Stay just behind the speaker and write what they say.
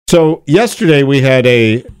So yesterday we had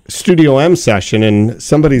a Studio M session, and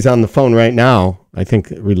somebody's on the phone right now, I think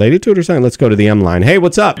related to it or something. Let's go to the M line. Hey,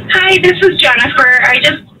 what's up? Hi, this is Jennifer. I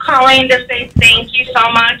just calling to say thank you so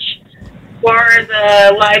much for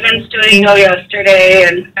the live in studio yesterday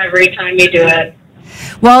and every time you do it.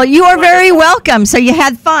 Well, you are very welcome. So you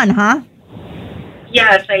had fun, huh?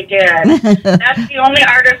 Yes, I did. That's the only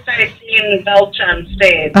artist I've seen belch on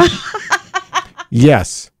stage.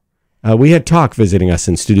 Yes. We had Talk visiting us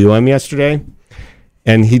in Studio M yesterday,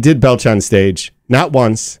 and he did belch on stage, not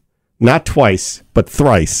once, not twice, but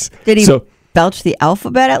thrice. Did he belch the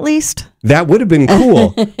alphabet at least? That would have been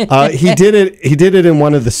cool. He did it in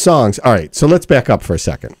one of the songs. All right, so let's back up for a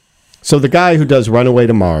second. So the guy who does Runaway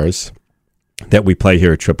to Mars that we play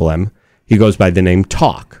here at Triple M, he goes by the name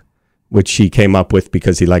Talk, which he came up with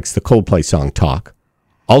because he likes the Coldplay song Talk.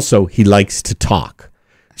 Also, he likes to talk.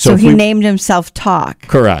 So he named himself Talk.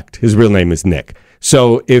 Correct. His real name is Nick.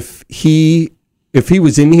 So if he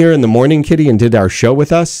was in here in the morning, Kitty, and did our show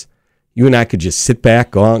with us, you and I could just sit back,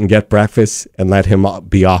 go out and get breakfast, and let him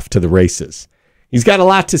be off to the races. He's got a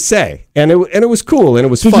lot to say, and it was cool, and it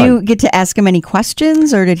was fun. Did you get to ask him any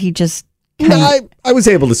questions, or did he just I was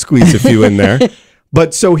able to squeeze a few in there.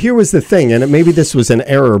 But so here was the thing, and maybe this was an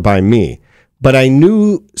error by me, but I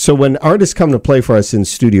knew, so when artists come to play for us in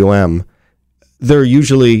Studio M, they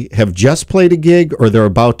usually have just played a gig or they're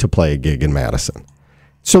about to play a gig in Madison.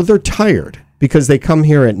 So they're tired because they come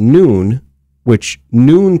here at noon, which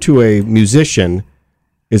noon to a musician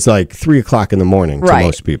is like 3 o'clock in the morning to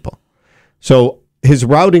most people. So his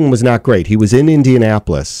routing was not great. He was in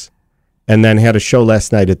Indianapolis and then had a show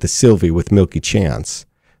last night at the Sylvie with Milky Chance.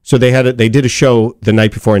 So they did a show the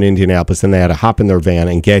night before in Indianapolis, and they had to hop in their van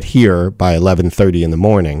and get here by 11:30 in the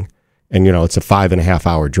morning. And, it's a 5.5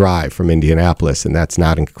 hour drive from Indianapolis, and that's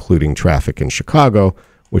not including traffic in Chicago,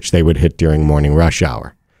 which they would hit during morning rush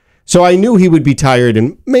hour. So I knew he would be tired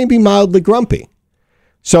and maybe mildly grumpy.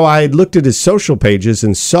 So I looked at his social pages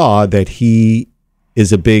and saw that he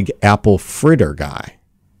is a big apple fritter guy.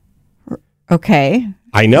 Okay.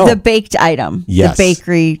 I know. The baked item. Yes. The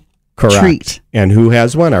bakery Correct. treat. And who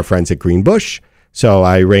has one? Our friends at Greenbush. So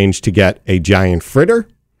I arranged to get a giant fritter,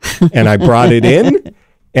 and I brought it in.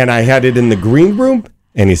 And I had it in the green room,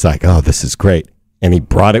 and he's like, oh, this is great. And he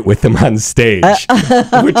brought it with him on stage,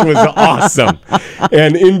 which was awesome.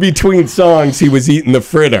 And in between songs, he was eating the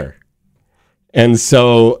fritter. And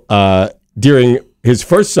so during his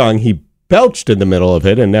first song, he belched in the middle of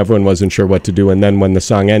it, and everyone wasn't sure what to do. And then when the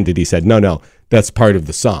song ended, he said, no, that's part of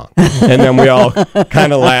the song. And then we all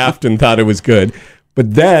kind of laughed and thought it was good.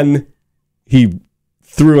 But then he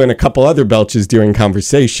threw in a couple other belches during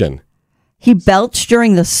conversation. He belched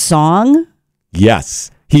during the song? Yes.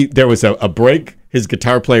 There was a break. His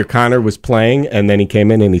guitar player, Connor, was playing, and then he came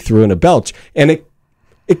in and he threw in a belch. And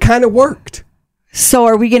it kind of worked. So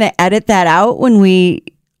are we going to edit that out when we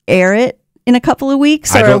air it in a couple of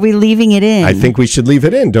weeks, or are we leaving it in? I think we should leave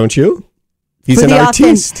it in, don't you? He's an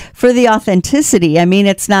artiste. For the authenticity. I mean,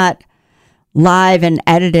 it's not live and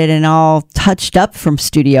edited and all touched up from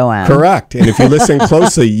Studio M. Correct. And if you listen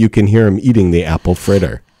closely, you can hear him eating the apple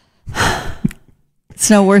fritter. It's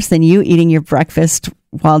no worse than you eating your breakfast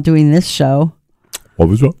while doing this show. What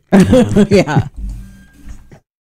was that? Yeah.